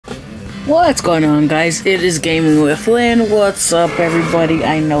What's going on, guys? It is Gaming with Lynn. What's up, everybody?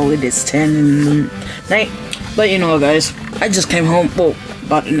 I know it is 10 in the night, but you know what, guys? I just came home, well,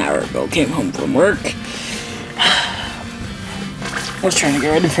 about an hour ago, came home from work. I was trying to get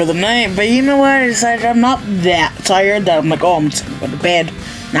ready for the night, but you know what? I decided I'm not that tired that I'm like, oh, I'm just gonna go to bed.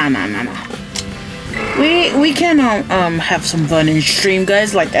 Nah. We can have some fun in stream,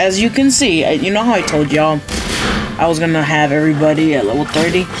 guys. Like, as you can see, you know how I told y'all I was gonna have everybody at level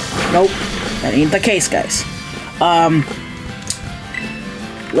 30? Nope, that ain't the case, guys.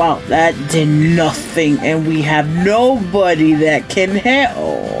 Wow, that did nothing, and we have nobody that can help.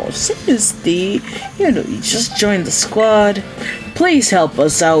 Oh, seriously, you know, you just joined the squad. Please help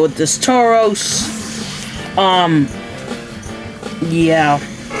us out with this Tauros. Yeah.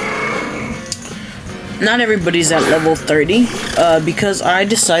 Not everybody's at level 30, because I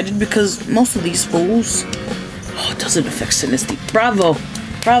decided, because most of these fools... Oh, it doesn't affect Sinisty. Bravo!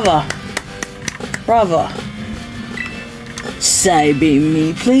 Side beam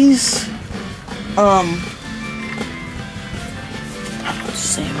me, please. I'm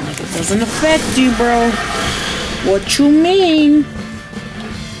just saying, like, it doesn't affect you, bro. What you mean?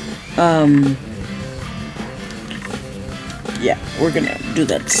 Yeah, we're gonna do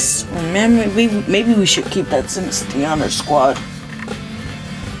that. Oh, man, maybe we should keep that Sinisty on our squad.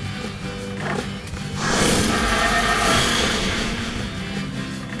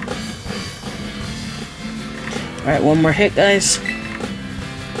 Alright, one more hit, guys.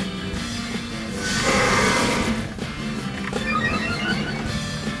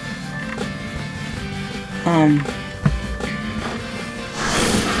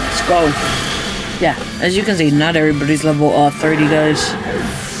 Let's go. Yeah, as you can see, not everybody's level 30, guys.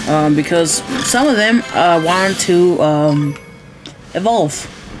 Because some of them want to evolve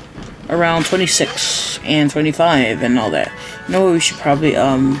around 26 and 25 and all that. You know what, we should probably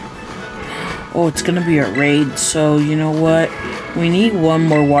oh, it's gonna be a raid, so you know what? We need one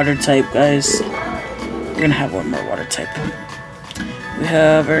more water type, guys. We're gonna have one more water type. We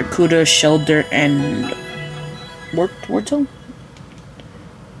have Arcuda, Shelder, and Wartel?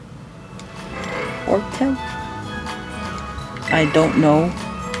 Wartel? I don't know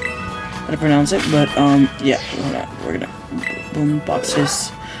how to pronounce it, but yeah, we're gonna boom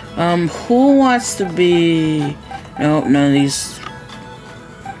boxes. Who wants to be? No, none of these.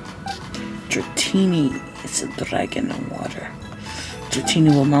 Dratini, it's a dragon in water.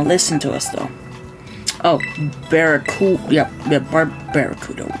 Dratini will not listen to us, though. Oh, Barracuda. Yep,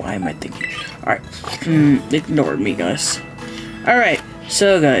 Barracuda. Why am I thinking? Alright, ignore me, guys. Alright,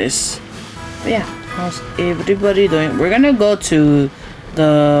 so, guys. Yeah, how's everybody doing? We're gonna go to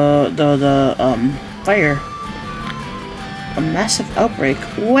the fire. A massive outbreak.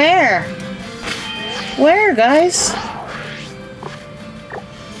 Where? Where, guys?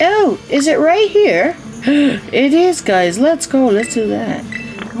 Oh, is it right here? It is, guys. Let's go. Let's do that.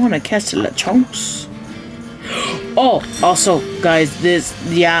 I want to catch the Lechonks. Oh, also, guys,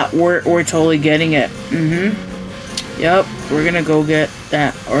 yeah, we're totally getting it. Yep, we're gonna go get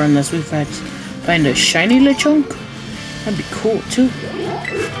that, or unless we find a shiny Lechonk, that'd be cool too.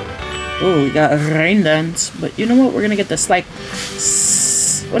 Oh, we got a rain dance, but you know what? We're gonna get this like,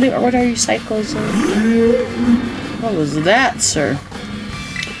 what are you cycles? What was that, sir?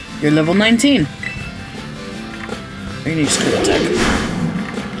 You're level 19. You need skill attack.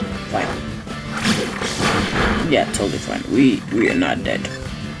 Fine. Yeah, totally fine. We are not dead.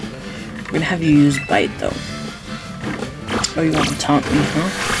 We're gonna have you use bite though. Oh, you want to taunt me, huh?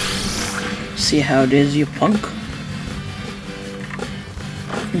 See how it is, you punk.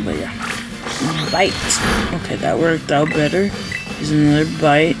 But yeah. Bite. Okay, that worked out better. Here's another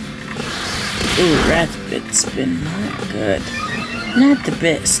bite. Ooh, rat's bit's been not good. Not the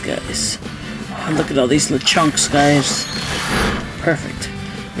best, guys. Oh, look at all these little chunks, guys. Perfect.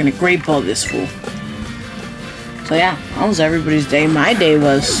 We're gonna grape all this fool. So yeah, how was everybody's day? My day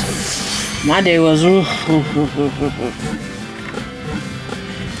was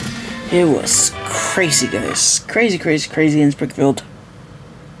it was crazy, guys. Crazy in Springfield.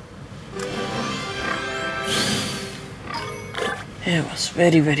 It was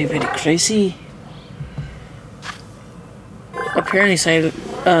very crazy. Apparently,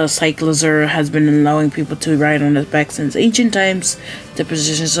 Cyclosaur has been allowing people to ride on its back since ancient times. The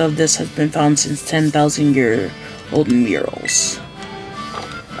positions of this has been found since 10,000-year-old murals.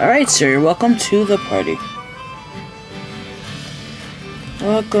 Alright, sir, welcome to the party.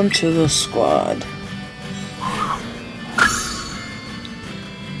 Welcome to the squad.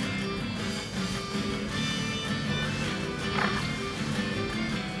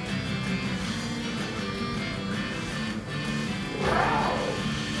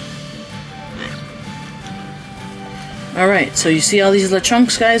 Alright, so you see all these little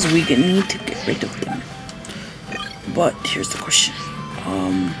chunks, guys? We need to get rid of them. But here's the question.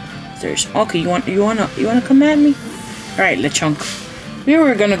 There's okay, you wanna come at me? Alright, LeChunk. We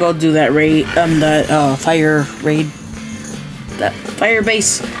were gonna go do that raid, that fire raid, that fire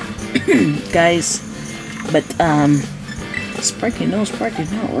base, guys. But Sparky not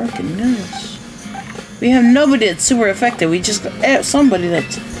working, guys. We have nobody that's super effective. We just got somebody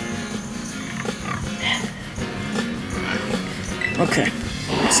that's okay.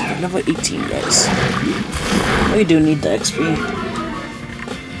 So level 18, guys. We do need the XP.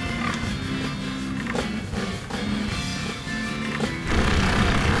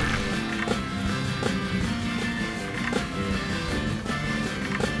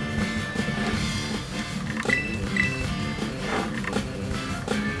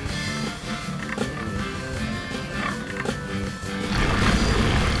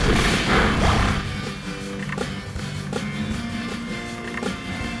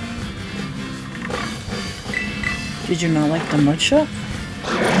 Did you not like the mud shot?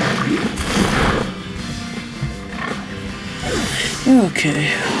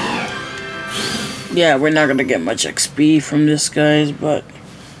 Okay. Yeah, we're not gonna get much XP from this, guys, but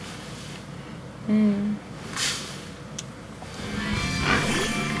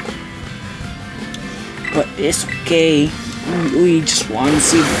but it's okay. We just want to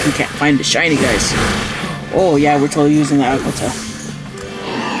see if we can't find the shiny, guys. Oh yeah, we're totally using the Aqua.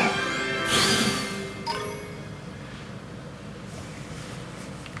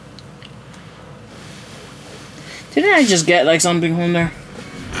 Didn't I just get like something from there?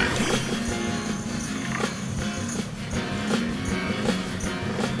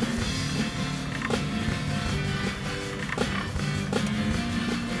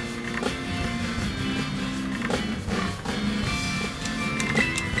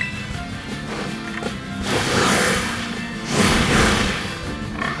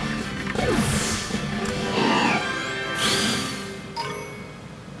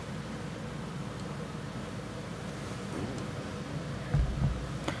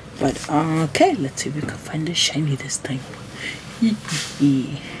 But okay, let's see if we can find a shiny this time.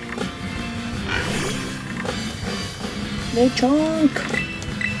 LeChunk.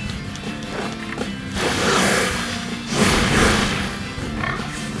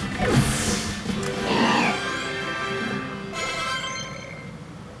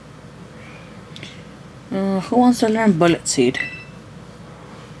 Who wants to learn Bullet Seed?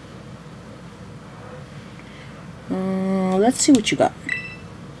 Let's see what you got.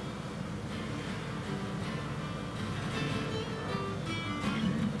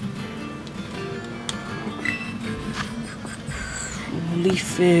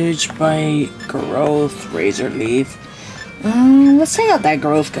 Leafage by growth, razor leaf. Let's take out that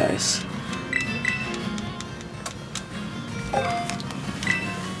growth, guys.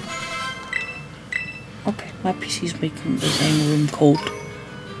 Okay, my PC's making the game room cold.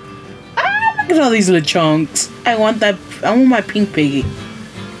 Ah, look at all these little chunks. I want that. I want my pink piggy.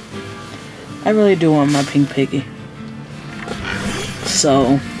 I really do want my pink piggy.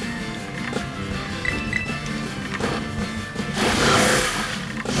 So.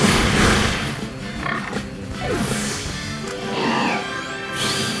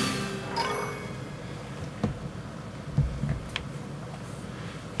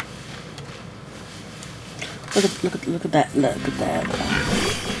 Look at that. Look at that.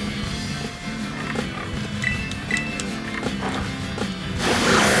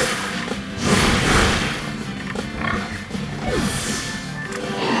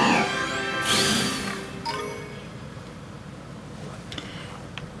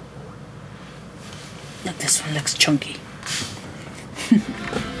 Look, this one looks chunky.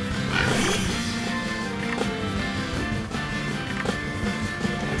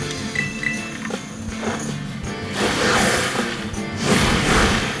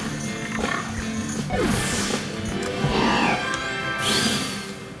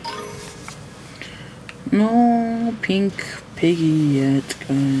 No pink piggy yet,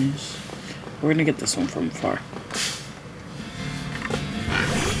 guys. We're gonna get this one from far.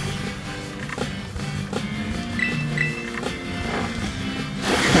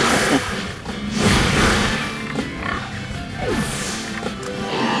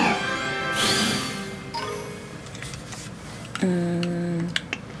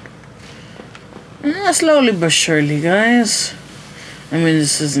 Slowly but surely, guys. I mean,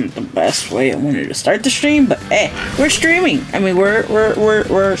 this isn't the best way I wanted to start the stream, but hey, we're streaming. I mean,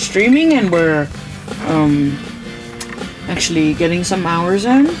 we're streaming, and we're actually getting some hours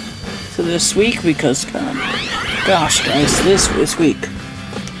in to this week because gosh, guys, this week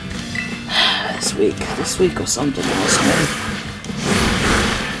this week. This week was something else, man.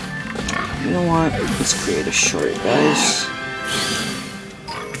 You know what? Let's create a short, guys.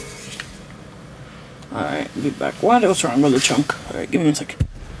 Alright, be back. What else wrong with the chunk? Alright, give me a second.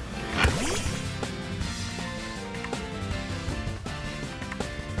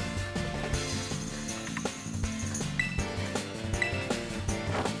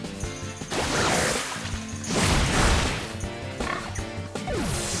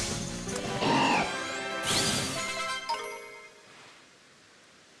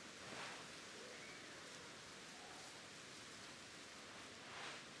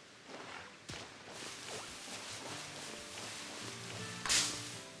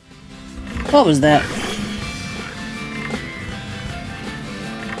 What was that?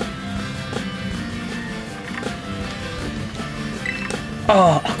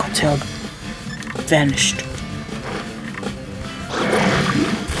 Oh, Aquatail vanished.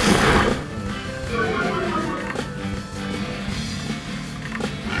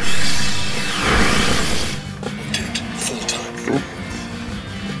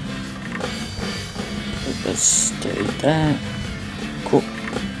 Let's stay that. Cool.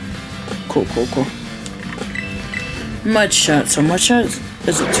 Cool. Mud shot. So mud shot is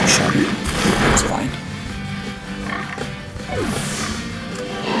a 2-shot. That's fine.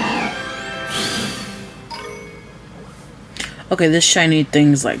 Okay, this shiny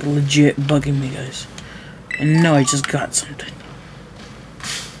thing's like legit bugging me, guys. And no, I just got something.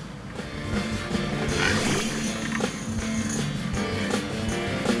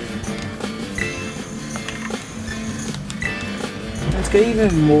 Get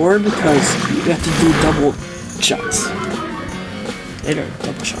even more because you have to do double shots. Later,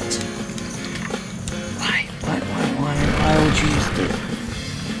 double shots. Why would you use it?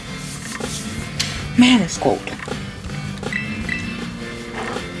 Man, it's cold.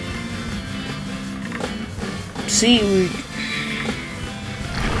 See,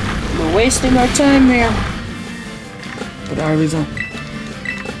 we're wasting our time here. But our result.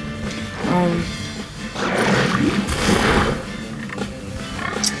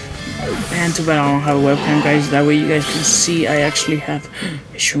 And too bad I don't have a webcam, guys. That way you guys can see I actually have.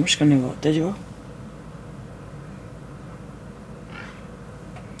 Is Shroomer's gonna go? Did you go?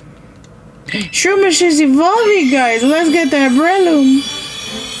 Shroomer's is evolving, guys. Let's get that Breloom.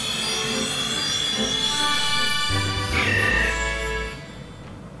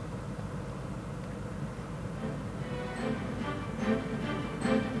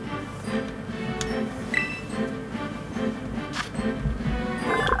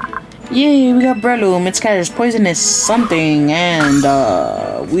 Yay, we got Breloom. It scatters poisonous something, and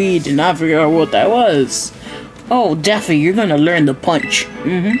we did not figure out what that was. Oh, Daffy, you're gonna learn the punch.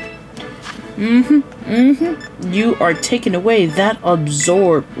 You are taking away that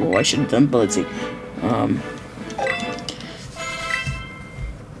absorb. Oh, I should have done ability.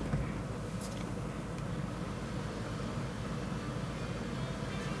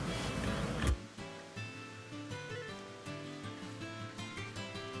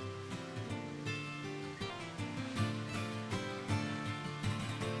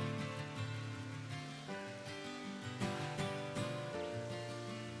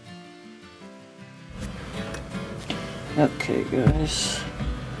 Okay, guys,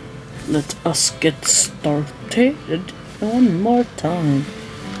 let us get started one more time.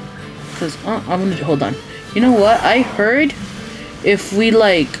 Cause I'm gonna hold on. You know what? I heard if we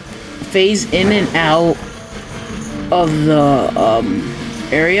like phase in and out of the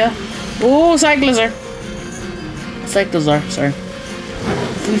area. Oh, Cyclizar, sorry.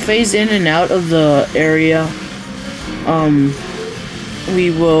 If we phase in and out of the area, we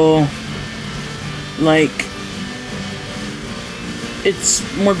will like. It's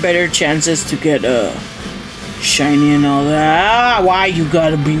more better chances to get shiny and all that. Ah, why you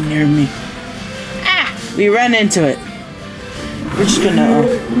gotta be near me? Ah, we ran into it. We're just gonna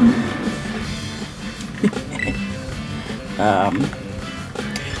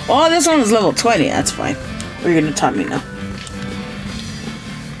oh, this one is level 20. That's fine. We're gonna taunt me now.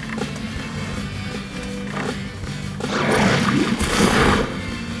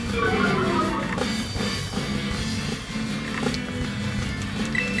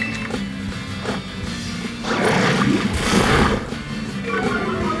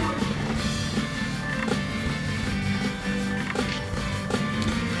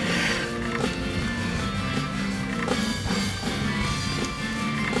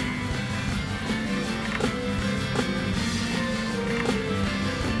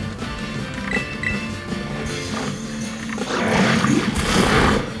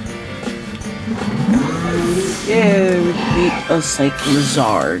 Yeah, we beat a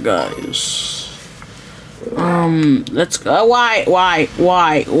Cyclizar, guys. Let's go. Why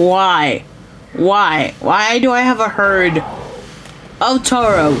do I have a herd of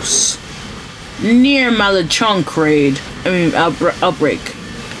Tauros near my Lechonk raid? I mean, outbreak.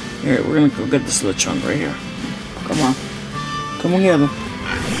 Here, we're gonna go get this Lechonk right here. Come on. Come on, get him.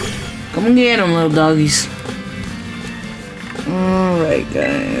 Come on, get him, little doggies. Alright,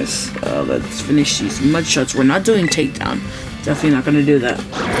 guys. Let's finish these mud shots. We're not doing takedown. Definitely not gonna do that.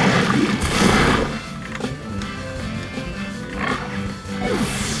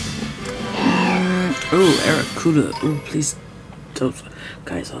 Ooh, Aracuda. Ooh, please don't.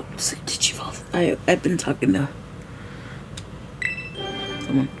 Guys, I'll say Digivolve. I've been talking to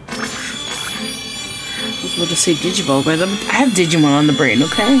someone. I was about to say Digivolve, but I have Digimon on the brain,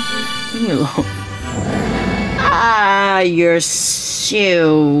 okay? Leave me alone. Ah, you're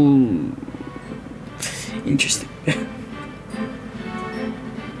so interesting.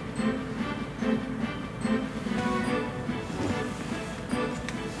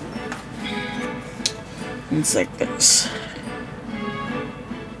 It's like this.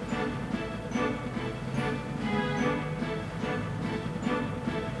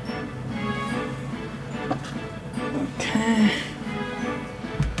 Okay.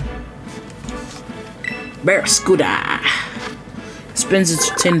 Barracuda spins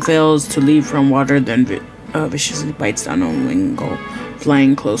its tin fails to leave from water, then viciously bites down on wing, go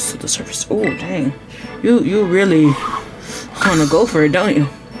flying close to the surface. Oh dang! You really wanna go for it, don't you?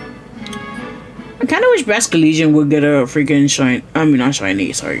 I kind of wish Basculesian would get a freaking shine. I mean, not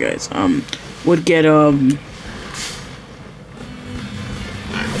shiny. Sorry, guys. Would get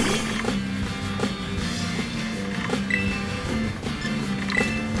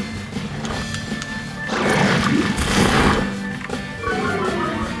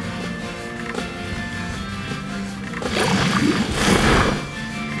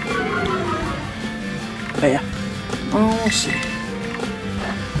But yeah. Oh, we'll see.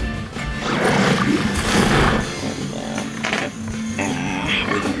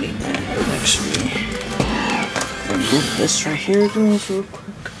 Move this right here, girls, real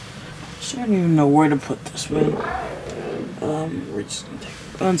quick. So I don't even know where to put this, man. We're just gonna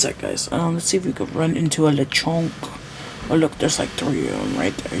take 1 sec, guys. Let's see if we could run into a Lechonk. Oh, look, there's like 3 of them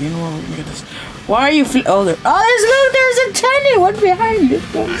right there. You know what? We're gonna get this. Why are you? Oh, there. Oh, there's a tiny one behind it,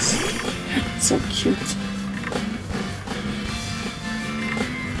 guys. It's so cute.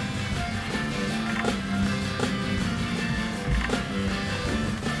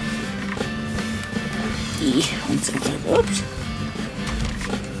 Oops.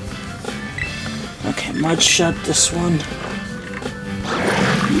 Okay, might shut this one.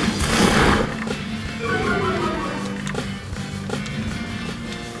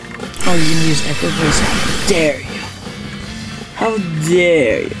 Oh, you can use Echo Voice. How dare you? How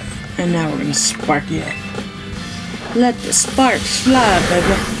dare you? And now we're gonna spark you up. Let the sparks fly,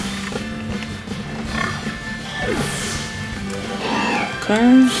 baby.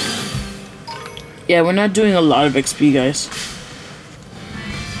 Okay. Yeah, we're not doing a lot of XP, guys.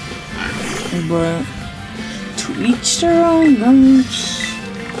 But to each their own, guys.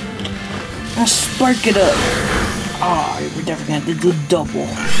 I'll spark it up. Ah, oh, we're definitely gonna have to do double.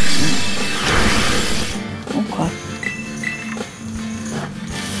 Okay.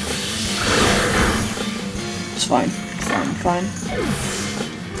 It's fine. Fine.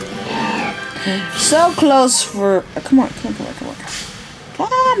 So close for. Come on. Come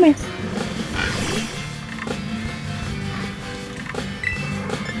here.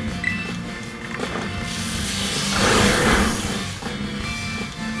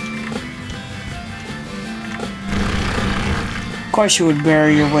 Of course you would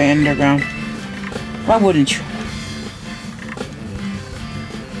bury your way underground. Why wouldn't you?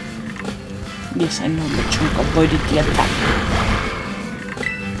 Yes, I know the chunk avoided the attack.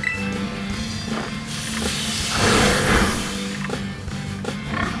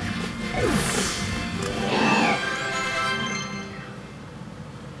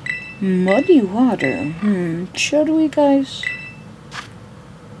 Muddy water. Should we, guys?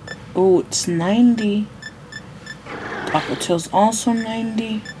 Oh, it's 90. Aquatail's also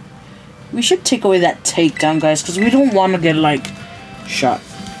 90. We should take away that takedown, guys, because we don't want to get, like, shot.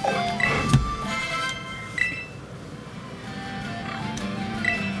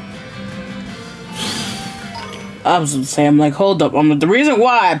 I was gonna say, I'm like, hold up. The reason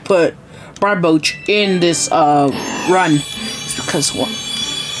why I put Barboach in this run is because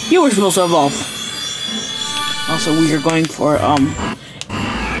you were supposed to evolve. Also, we are going for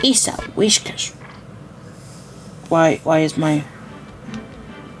Isa Whiskas. Why is my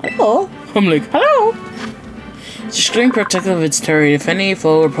hello? I'm like, hello. Screen protective of its territory if any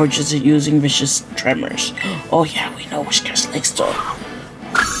foe approaches it using vicious tremors. Oh yeah, we know Whiskers likes to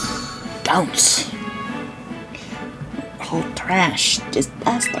bounce. Oh, trash. Just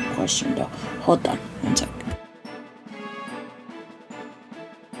ask the question though. Hold on, 1 sec.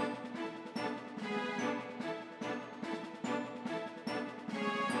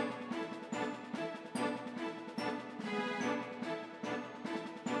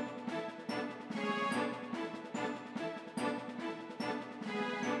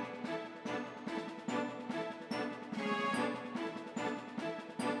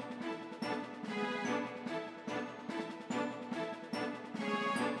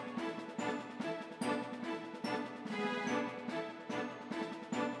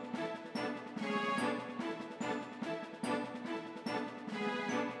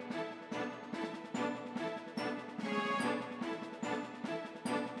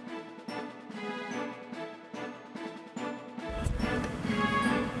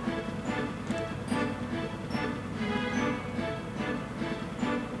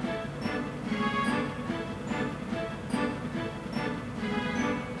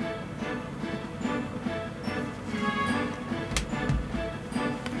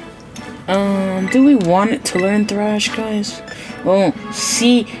 Do we want it to learn Thrash, guys? Oh,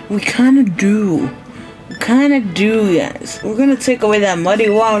 see, we kind of do. We kind of do, guys. We're gonna take away that muddy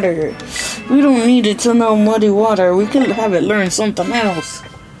water. We don't need it to know muddy water. We could have it learn something else.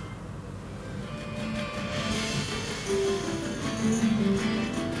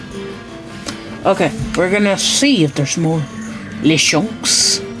 Okay, we're gonna see if there's more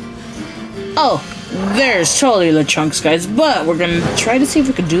Lechonks. Oh, there's totally Lechonks, guys. But we're gonna try to see if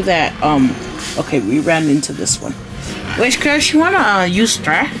we can do that. Okay, we ran into this one. Wait, Crash, you wanna use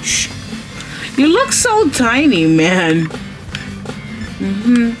Thrash? You look so tiny, man.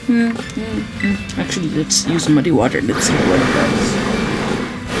 Actually, let's use muddy water. Let's see what it does.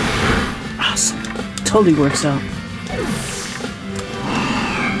 Awesome. Totally works out.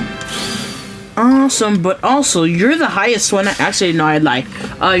 Awesome, but also, you're the highest one. Actually, no, I lie.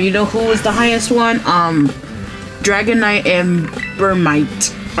 You know who was the highest one? Dragonite and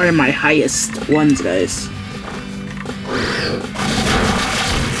Burmite are my highest ones, guys.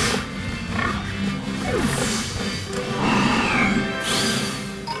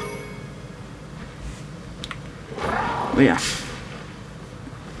 But yeah.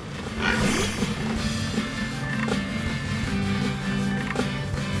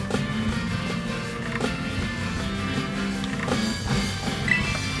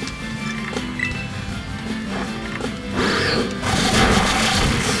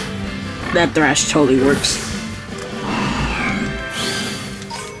 That Thrash totally works.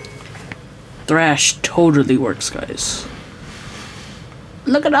 Thrash totally works, guys.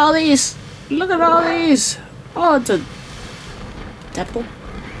 Look at all these! Look at all these! Oh, it's a Deadpool.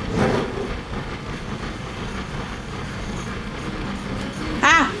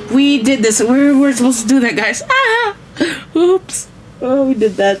 Ah! We did this. We're supposed to do that, guys. Ah! Oops. Oh, we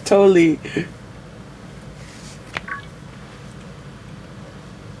did that totally.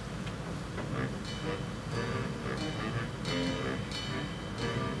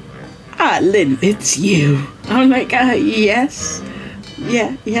 Ah, Lynn, it's you. I'm like, yes.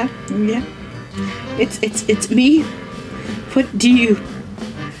 Yeah. It's me. What do you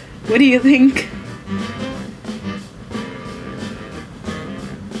think?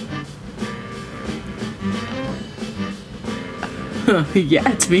 Yeah,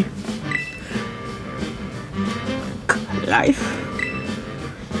 it's me. Life.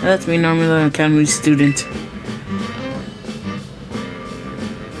 That's me, normally an academy student.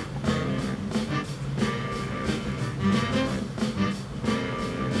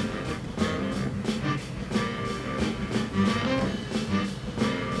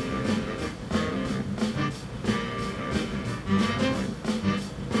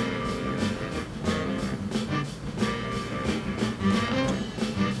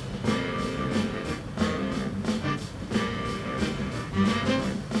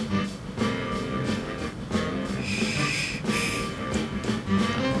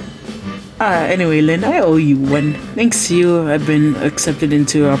 Anyway, Lynn, I owe you one. Thanks to you, I've been accepted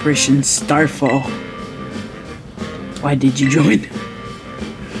into Operation Starfall. Why did you join?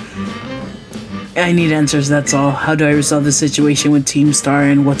 I need answers, that's all. How do I resolve the situation with Team Star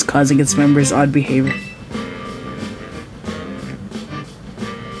and what's causing its members' odd behavior?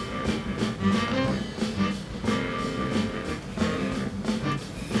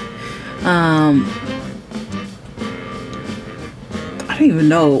 I don't even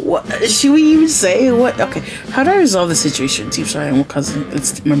know. What should we even say? What? Okay. How do I resolve the situation? Team Star and what causes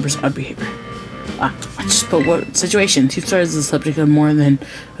its members' odd behavior? But what situation? Team Star is the subject of more than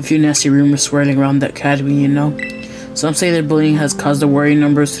a few nasty rumors swirling around the academy, you know? Some say their bullying has caused a worrying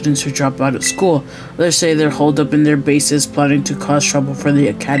number of students to drop out of school. Others say they're holed up in their bases plotting to cause trouble for the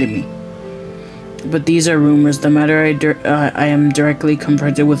academy. But these are rumors. The matter I am directly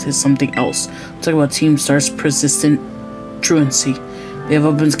confronted with is something else. I'm talking about Team Star's persistent truancy. They have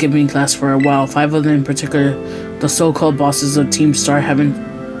opened skipping class for a while. 5 of them in particular, the so-called bosses of Team Star,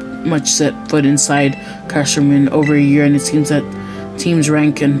 haven't much set foot inside classroom in over a year, and it seems that Teams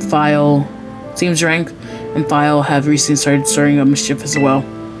Rank and File have recently started stirring up mischief as well.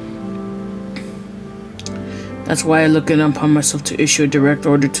 That's why I look it upon myself to issue a direct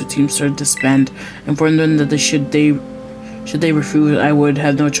order to Team Star to disband, and inform them that should they refuse, I would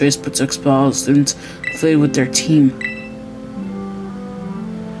have no choice but to expel students affiliated with their team.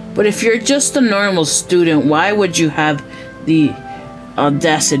 But if you're just a normal student, why would you have the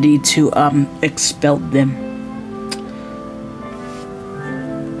audacity to expel them?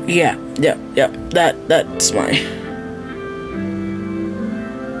 Yeah, that's my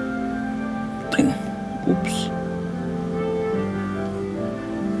thing. Oops.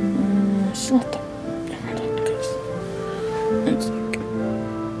 It's not that. One second.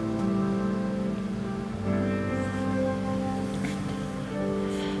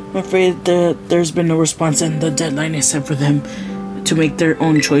 I'm afraid that there's been no response, and the deadline is set for them to make their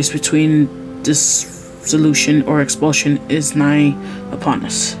own choice between dissolution or expulsion is nigh upon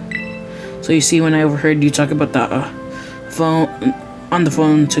us. So you see, when I overheard you talk about the on the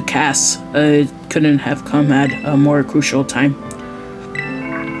phone to Cass, it couldn't have come at a more crucial time.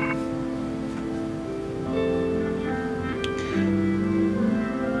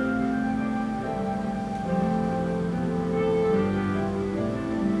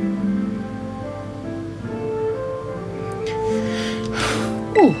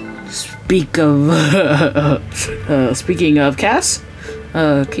 Speaking of Cass,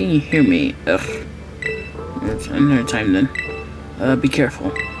 can you hear me? It's another time then. Be careful.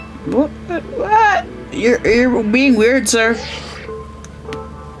 What? You're being weird, sir.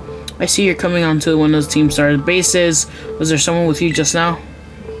 I see you're coming onto one of those Team Star bases. Was there someone with you just now?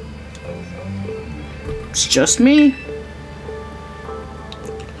 It's just me.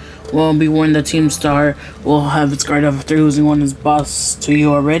 Well, be warned that Team Star will have its guard up after losing one of its boss to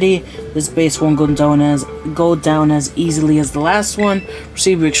you already. This base won't go down as easily as the last one.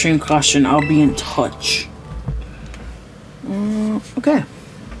 Proceed with extreme caution. I'll be in touch. Okay.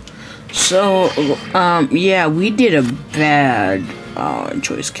 So, yeah, we did a bad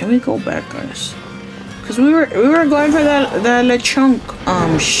choice. Can we go back, guys? Because we were going for that Lechonk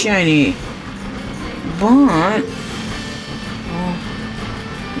shiny, but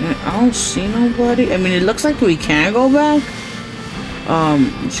I don't see nobody. I mean, it looks like we can go back.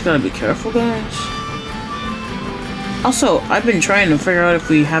 Just gotta be careful, guys. Also, I've been trying to figure out if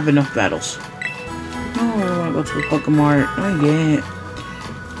we have enough battles. Oh, I wanna go to the Pokemon. Oh yeah.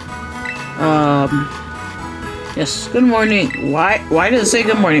 Yes. Good morning. Why does it say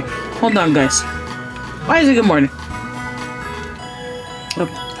good morning? Hold on, guys. Why is it good morning?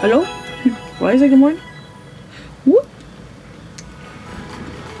 Hello? Why is it good morning? Whoop.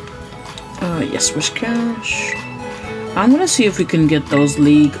 Yes, wish cash. I'm gonna see if we can get those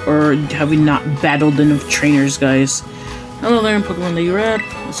league, or have we not battled enough trainers, guys? Hello there, Pokemon League rep.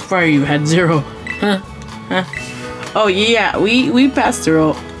 So far, you had 0. Huh? Oh yeah, we passed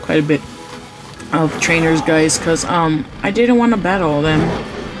through quite a bit of trainers, guys, because I didn't want to battle them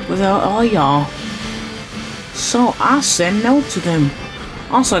without all y'all. So I said no to them.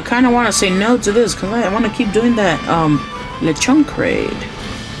 Also, I kind of want to say no to this because I want to keep doing that Lechonk raid.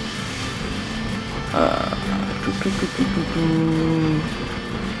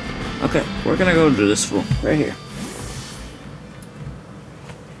 Okay, we're gonna go do this fool right here.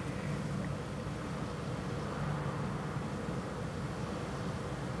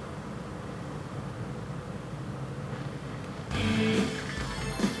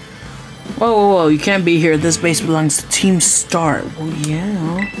 Whoa, you can't be here. This base belongs to Team Star. Well,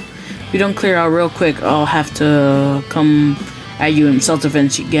 yeah. If you don't clear out real quick, I'll have to come at you in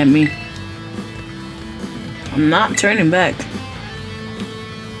self-defense, you get me? I'm not turning back.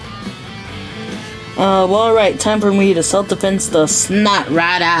 Well, alright, time for me to self-defense the snot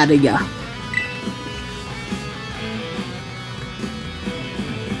right out of ya.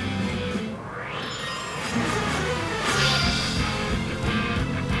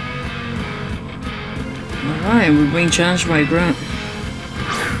 Alright, we're being challenged by Grunt.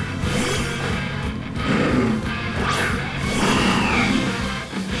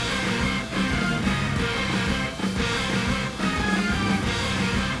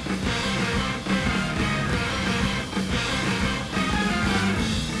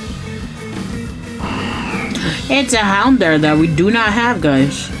 It's a Houndour that we do not have,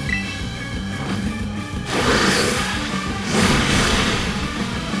 guys.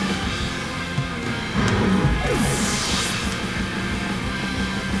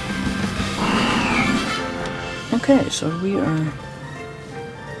 Okay, so we are...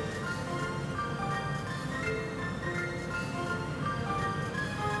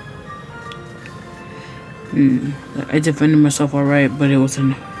 I defended myself alright, but it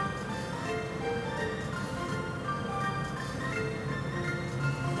wasn't...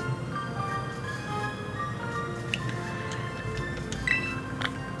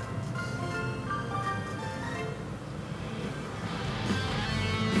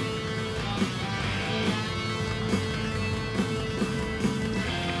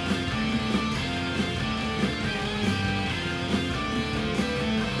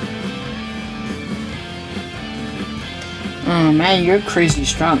 Oh man, you're crazy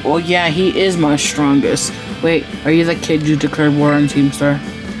strong. Oh yeah, he is my strongest. Wait, are you the kid who declared war on Team Star?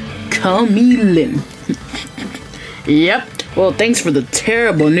 Chameleon. Yep. Well, thanks for the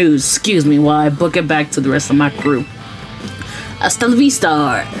terrible news. Excuse me while I book it back to the rest of my crew. Hasta la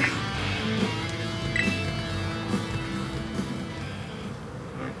vista.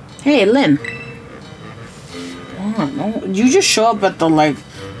 Hey, Lynn. Oh, you just show up at the, like,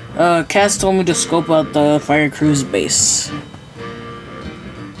 Cass told me to scope out the fire crew's base.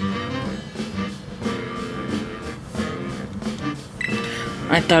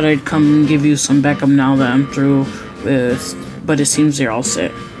 I thought I'd come and give you some backup now that I'm through with, but it seems they're all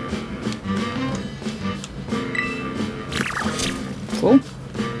set. Cool.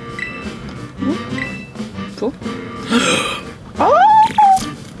 Cool.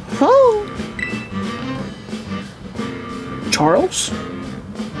 Oh! Charles?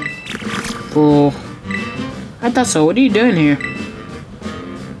 Cool. I thought so. What are you doing here?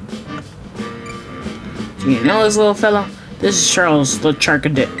 Do you know this little fella? This is Charles, the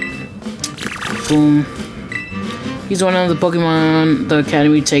Charcadet. Boom. He's one of the Pokemon the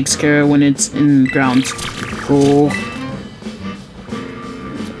Academy takes care of when it's in grounds. Cool.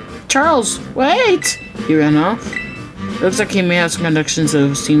 Charles, wait! He ran off. Looks like he may have some connections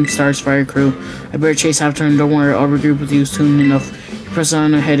to Team Star's fire crew. I better chase after him. Don't worry, I'll regroup with you soon enough. He presses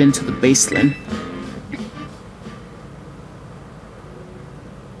on ahead into the baseline.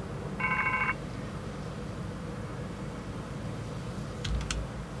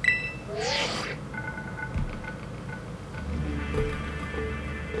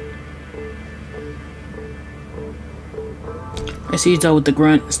 I see you dealt with the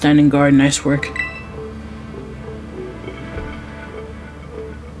grunt, standing guard, nice work.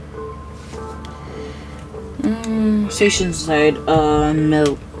 Station side,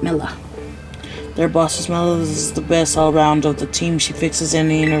 Mela. Their boss is Mela is the best all round of the team. She fixes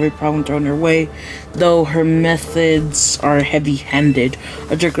any and every problem thrown her way, though her methods are heavy-handed.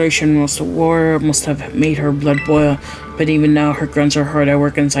 A declaration most of war must have made her blood boil, but even now her grunts are hard at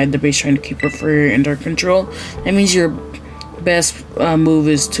work inside the base trying to keep her fur under control. That means your best move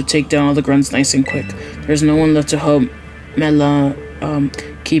is to take down all the grunts nice and quick. There's no one left to help Mela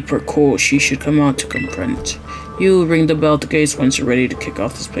keep her cool. She should come out to confront. You ring the bell at the gates once you're ready to kick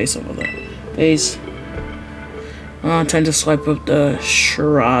off this place over the base. Time to swipe up the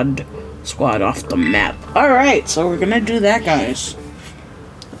Charade squad off the map. Alright, so we're gonna do that, guys.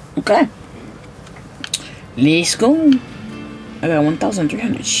 Okay. Let's go. I got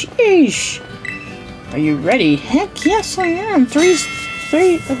 1,300. Sheesh. Are you ready? Heck yes, I am. Three.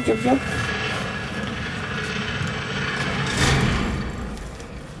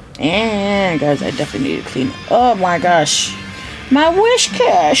 And guys, I definitely need to clean. Oh my gosh, my wish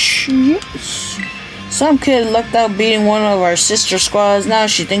cache. Yes. Some kid lucked out beating one of our sister squads. Now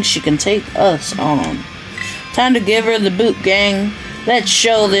she thinks she can take us on. Time to give her the boot, gang. Let's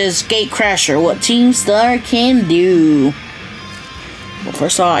show this gatecrasher what Team Star can do. Well,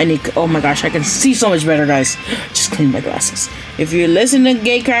 first of all, I need... Oh my gosh, I can see so much better, guys. Just clean my glasses. If you're listening to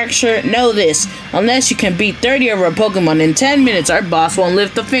Gatecrasher, know this. Unless you can beat 30 of our Pokemon in 10 minutes, our boss won't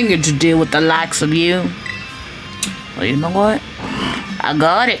lift a finger to deal with the likes of you. Well, you know what? I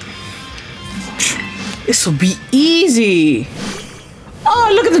got it. This will be easy.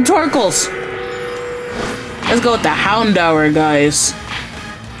 Oh, look at the Torkoals. Let's go with the Houndour, guys.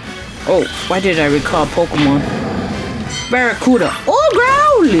 Oh, why did I recall Pokemon? Barracuda. Oh,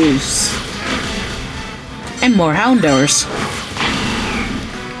 Growlers. And more Houndours.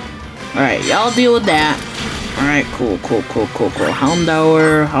 Alright, y'all deal with that. Alright, cool.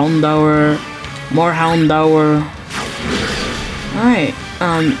 Houndour. More Houndour. Alright,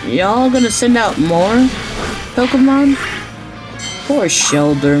 y'all gonna send out more Pokemon? Poor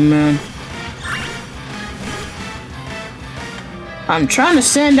Shelter, man. I'm trying to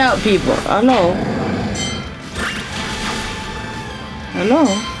send out people. Hello? Hello?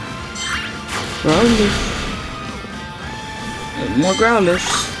 Growlers. More growlers.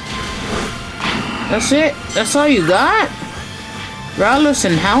 That's it? That's all you got? Growlers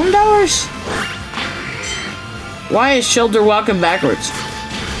and Houndours? Why is Shoulder walking backwards?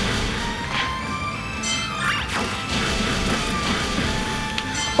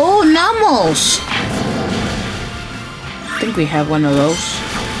 Oh, Namos! I think we have one of those.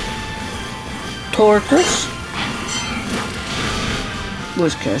 Torcus.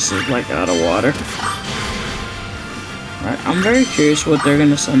 Whiscash is like out of water. Right, I'm very curious what they're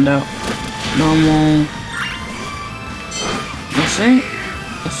gonna send out. Normal. That's it?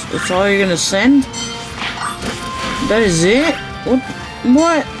 That's all you're gonna send? That is it?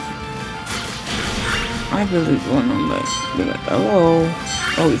 What? I believe one on that. Be like, hello.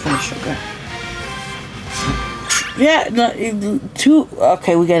 Oh, we finished. Okay. Yeah, no,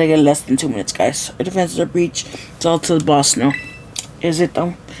 okay, we gotta get less than 2 minutes, guys. Our defenses are breached. It's all to the boss now. Is it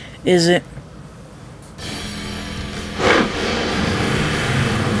though? Is it?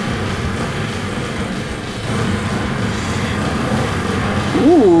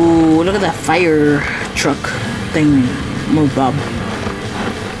 Ooh, look at that fire truck thing. Move, Bob.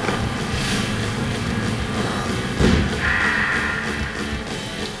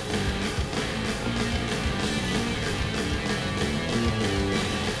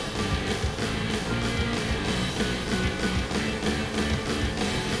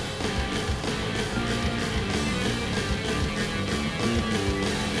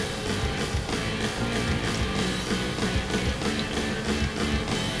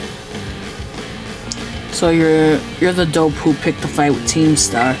 So you're the dope who picked the fight with Team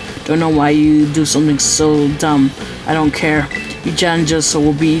Star. Don't know why you do something so dumb. I don't care. You challenge us, so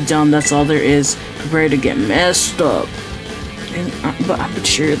we'll beat you down. That's all there is. Prepare to get messed up. But I'm pretty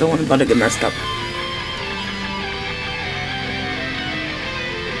sure you're the one about to get messed up.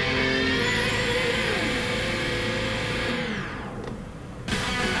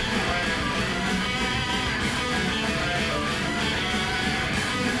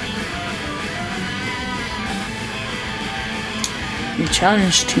 You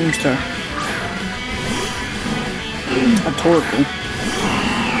challenge Team Star. A Torkoal.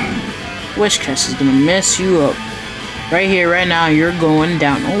 Whiscash is gonna mess you up. Right here, right now, you're going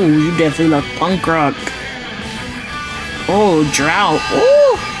down. Oh, you definitely like punk rock. Oh, drought.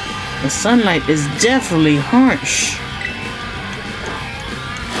 Oh, the sunlight is definitely harsh.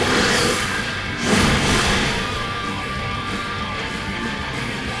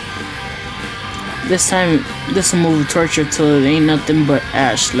 This time, this will move torture till it ain't nothing but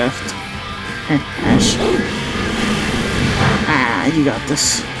ash left. Ash. Ah, you got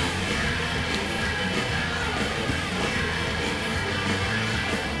this.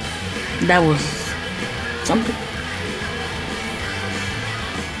 That was something.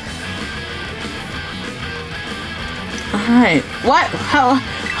 Alright. What? How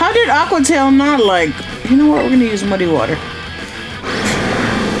did Aquatail not like... You know what? We're gonna use muddy water.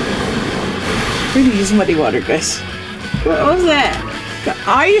 We're gonna use muddy water, guys. What was that?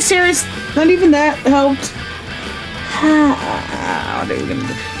 Are you serious? Not even that helped. What are we gonna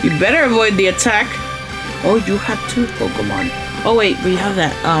do? You better avoid the attack. Oh, you have 2 Pokemon. Oh wait, we have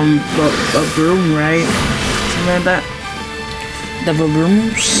that a broom, right? Something like that. The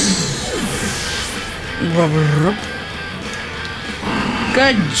brooms.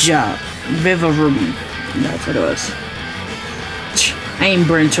 Good job, Vivavoom. That's what it was. I ain't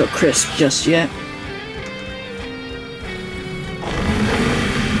burned to a crisp just yet.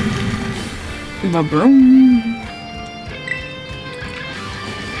 Vibroom.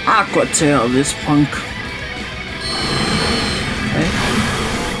 Aquatail, this punk. Okay.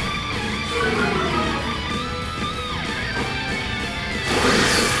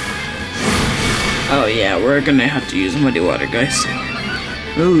 Oh yeah, we're gonna have to use muddy water, guys.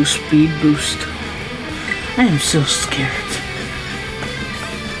 Ooh, speed boost. I am so scared.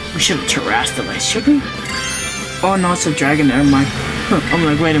 We should have terrestrialized, should we? Oh no, it's a dragon, never mind. I'm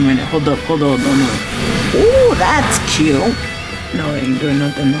like, wait a minute, hold up, no. Ooh, that's cute. No, it ain't doing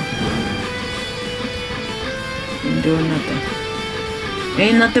nothing, no. Ain't doing nothing.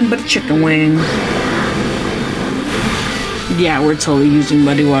 Ain't nothing but a chicken wing. Yeah, we're totally using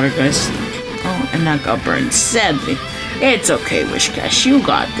muddy water, guys. Oh, and I got burned, sadly. It's okay, Whiscash, you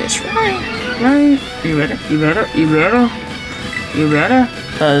got this, right? Right? You better?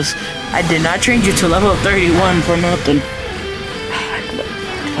 Because I did not train you to level 31 for nothing.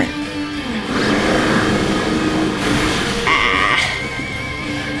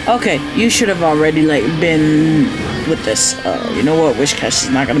 Okay, you should have already, like, been with this. You know what? Wishcash is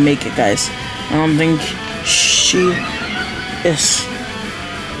not gonna make it, guys. I don't think she is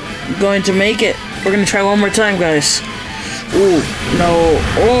going to make it. We're gonna try one more time, guys. Ooh, no.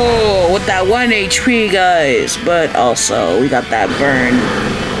 Oh, with that 1 HP, guys. But also, we got that burn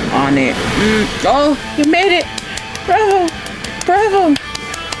on it. Oh, you made it. Bravo. Bravo.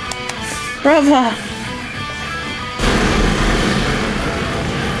 Bravo.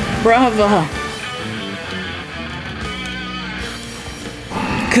 Bravo.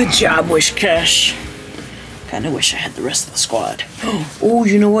 Good job, Wishcash. Kinda wish I had the rest of the squad. Oh,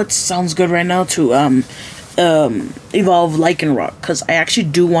 you know what sounds good right now to evolve Lycanroc, because I actually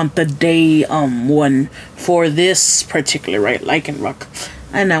do want the day one for this particular Lycanroc,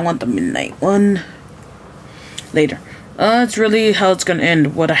 and I want the midnight one later. It's really how it's gonna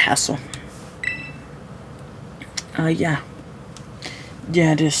end. What a hassle. Yeah,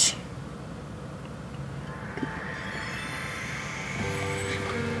 it is.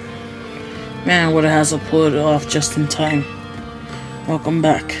 Man, what a hassle. Pull it off just in time. Welcome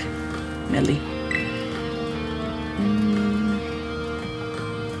back, Millie.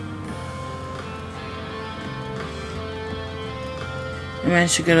 I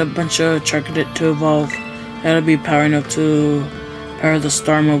managed to get a bunch of Charcadet to evolve. That'll be powering up to power the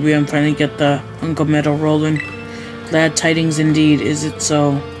Starmobile and finally get the Uncle Metal rolling. Glad tidings indeed, is it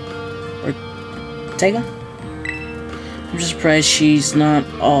so? Ortega? I'm just surprised she's not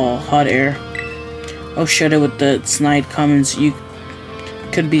all hot air. Oh, shut it with the snide comments. You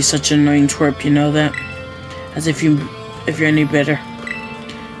could be such an annoying twerp, you know that? As if you're any better.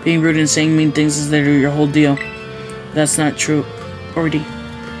 Being rude and saying mean things is literally your whole deal. That's not true. Already.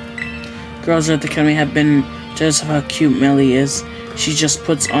 Girls at the academy have been jealous of how cute Melly is. She just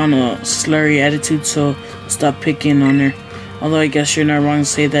puts on a slurry attitude, so stop picking on her. Although I guess you're not wrong to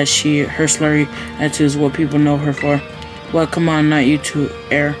say that her slurry attitude is what people know her for. Well, come on, not you two,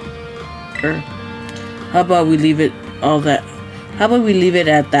 How about we leave it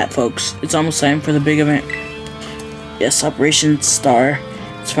at that, folks? It's almost time for the big event. Yes, Operation Star.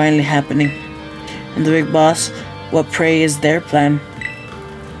 It's finally happening. And the big boss, what pray is their plan?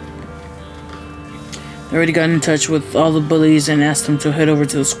 I already got in touch with all the bullies and asked them to head over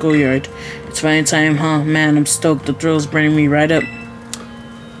to the schoolyard. It's finally time, huh? Man, I'm stoked. The thrill's bringing me right up.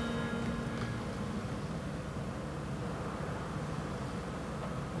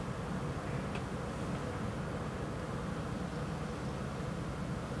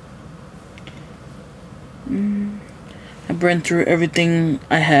 I burned through everything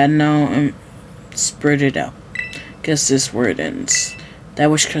I had now and spread it out. Guess this is where it ends. That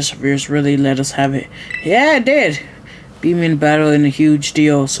Wishcash of yours really let us have it. Yeah, it did. Beat me in battle in a huge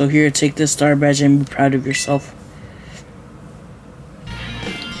deal. So here, take this star badge and be proud of yourself.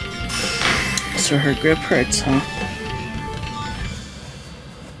 So her grip hurts, huh?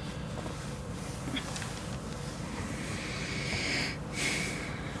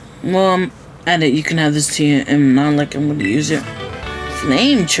 Well, I'm at it. You can have this tea and not like I'm gonna use it.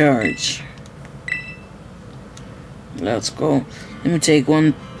 Flame charge. Let's go. Let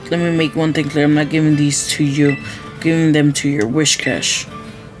me make one thing clear. I'm not giving these to you. I'm giving them to your Wishcash.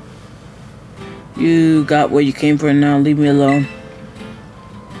 You got what you came for, now leave me alone.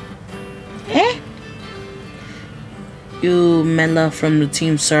 Eh? You Mela from the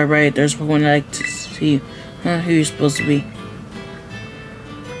Team Star, right? There's one I like to see. Huh? Who you supposed to be?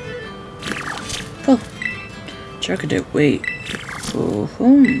 Oh. Charcadet, wait. Oh,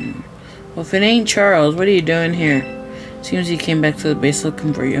 Well, if it ain't Charles, what are you doing here? Seems he came back to the base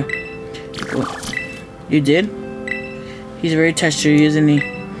looking for you. Cool. You did? He's very attached to you, isn't he?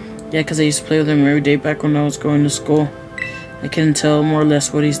 Yeah, because I used to play with him every day back when I was going to school. I can tell more or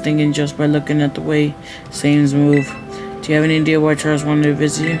less what he's thinking just by looking at the way Saiyans move. Do you have any idea why Charles wanted to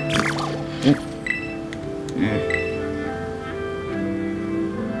visit you?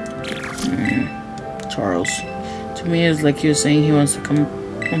 Charles. To me, it's like he was saying he wants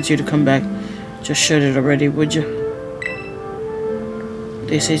you to come back. Just shut it already, would you?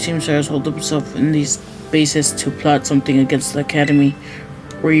 They say Team Stars hold himself in these bases to plot something against the Academy.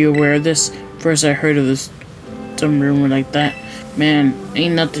 Were you aware of this? First I heard of this dumb rumor like that. Man,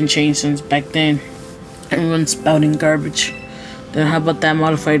 ain't nothing changed since back then. Everyone's spouting garbage. Then how about that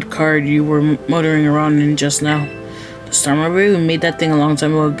modified car you were motoring around in just now? The Starmobile? We made that thing a long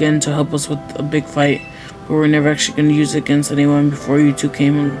time ago again to help us with a big fight. But we're never actually going to use it against anyone before you two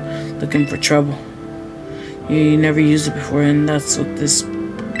came looking for trouble. You never used it before, and that's what this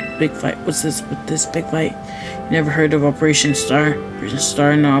big fight. What's this with this big fight? You never heard of Operation Star? Operation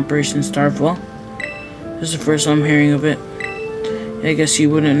Star and Operation Starfall? This is the first I'm hearing of it. I guess you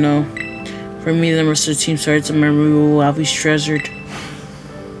wouldn't know. For me, the rest of the team starts a memory we will always treasured.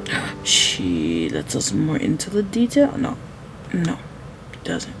 She lets us more into the detail? No. No, it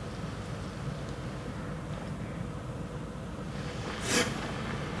doesn't.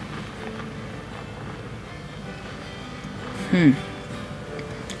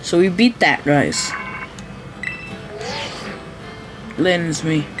 So we beat that, guys. Lands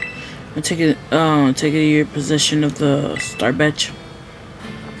me. I'll take it your possession of the star badge.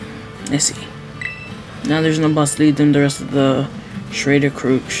 I see. Now there's no boss to lead them. The rest of the Schrader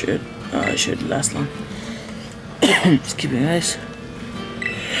crew should last long. Excuse me, guys.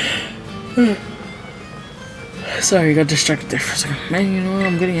 Sorry, I got distracted there for a second. Man, you know what?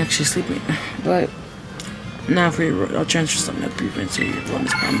 I'm getting actually sleepy. But now for your, I'll transfer something up your so you're the one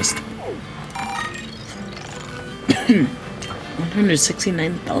as promised.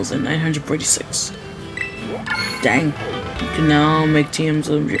 169,946. Dang. You can now make TMs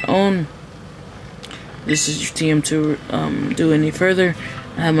of your own. This is your TM to do any further.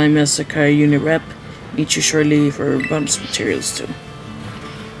 I have my Massacre unit rep. Meet you shortly for bonus materials too.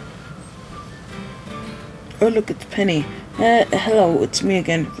 Oh, look at the penny. Hello, it's me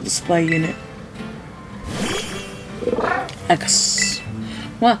again for the supply unit. X.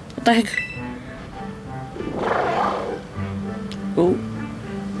 What the heck? Oh.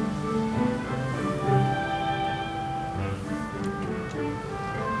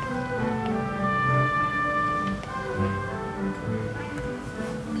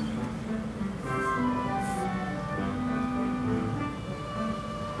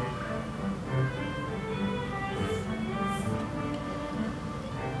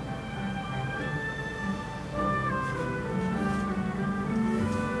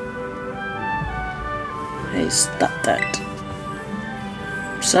 Hey, stop that.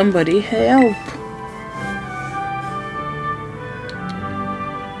 Somebody help.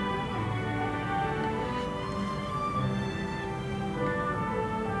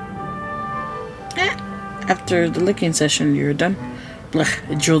 After the licking session, you're done. Blech,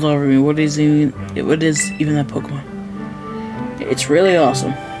 it drilled over me. What is even that Pokemon? It's really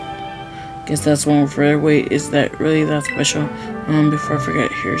awesome. Guess that's one for it. Wait, is that really that special? Before I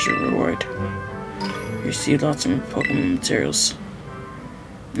forget, here's your reward. You received lots of Pokemon materials.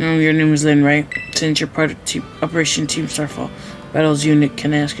 Your name is Lynn, right? Since you're part of Operation Team Starfall Battles Unit,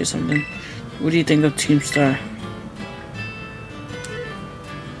 can I ask you something? What do you think of Team Star?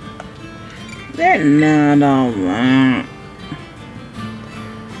 They're not all that.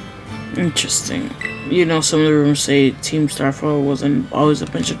 Interesting. You know, some of the rumors say Team Starfall wasn't always a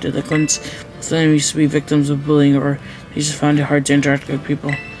bunch of delinquents. Some of them used to be victims of bullying, or they just found it hard to interact with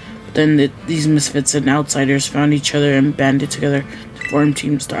people. But then these misfits and outsiders found each other and banded together to form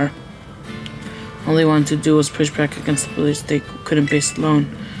Team Star. All they wanted to do was push back against the bullies they couldn't face alone.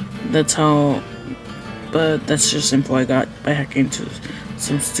 That's just info I got by hacking into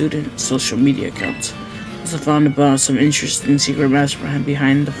some student social media accounts. Also found about some interesting secret mastermind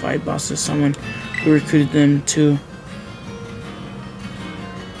behind the five bosses, someone who recruited them to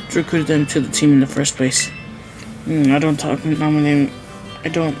the team in the first place. I don't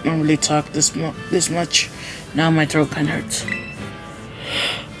normally talk this much. Now my throat kind of hurts.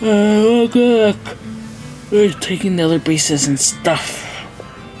 Okay. We're taking the other bases and stuff.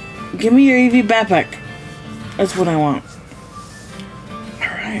 Give me your EV backpack. That's what I want.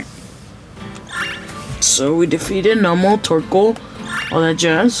 Alright. So we defeated Nomo, Torkoal, all that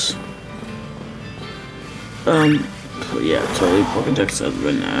jazz. Yeah, totally Pokedex has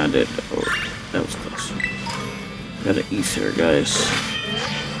been added. Oh, that was close. Got an ether, guys.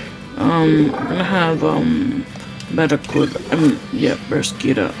 I'm gonna have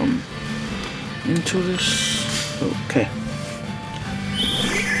Berskita into this. Okay.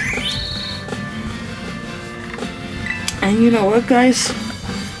 And you know what, guys?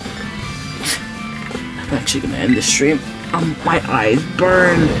 I'm actually gonna end the stream. My eyes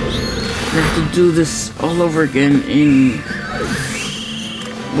burn. I have to do this all over again in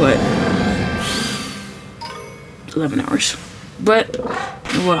what? 11 hours. But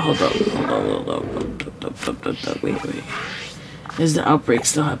what? Hold up. Wait. Is the outbreak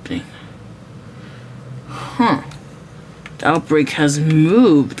still happening? Huh. The outbreak has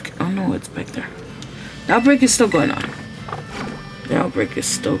moved. Oh no, it's back there. The outbreak is still going on. The outbreak is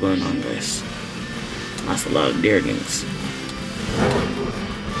still going on, guys. That's a lot of deerlings.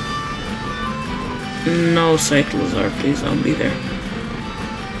 No Cyclozar, please don't be there.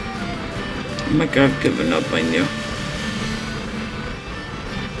 Oh my god, I've given up, I knew.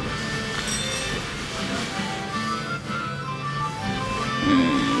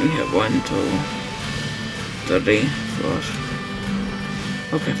 We have 1, 2, 3, 4.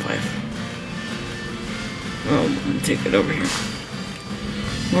 Okay, 5. Oh, I'm gonna take it over here.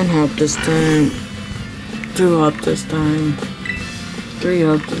 1 hop this time. 2 hop this time. 3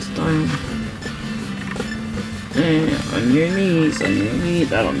 hop this time. And on your knees,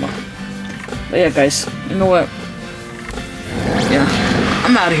 I don't know. But yeah, guys, you know what? Yeah,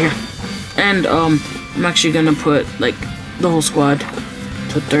 I'm out of here. And I'm actually gonna put like the whole squad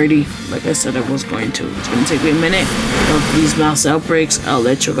to 30, like I said I was going to. It's gonna take me a minute of these mass outbreaks. I'll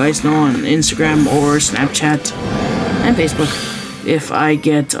let you guys know on Instagram or Snapchat and Facebook if I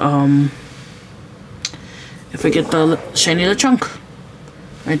get the shiny Lechonk.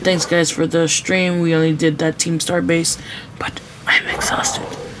 Alright, thanks guys for the stream. We only did that Team Starbase, but I'm exhausted.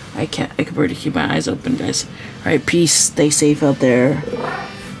 I can barely keep my eyes open, guys. Alright, peace. Stay safe out there.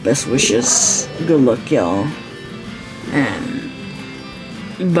 Best wishes. Good luck, y'all. And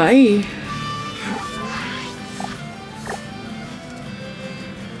bye.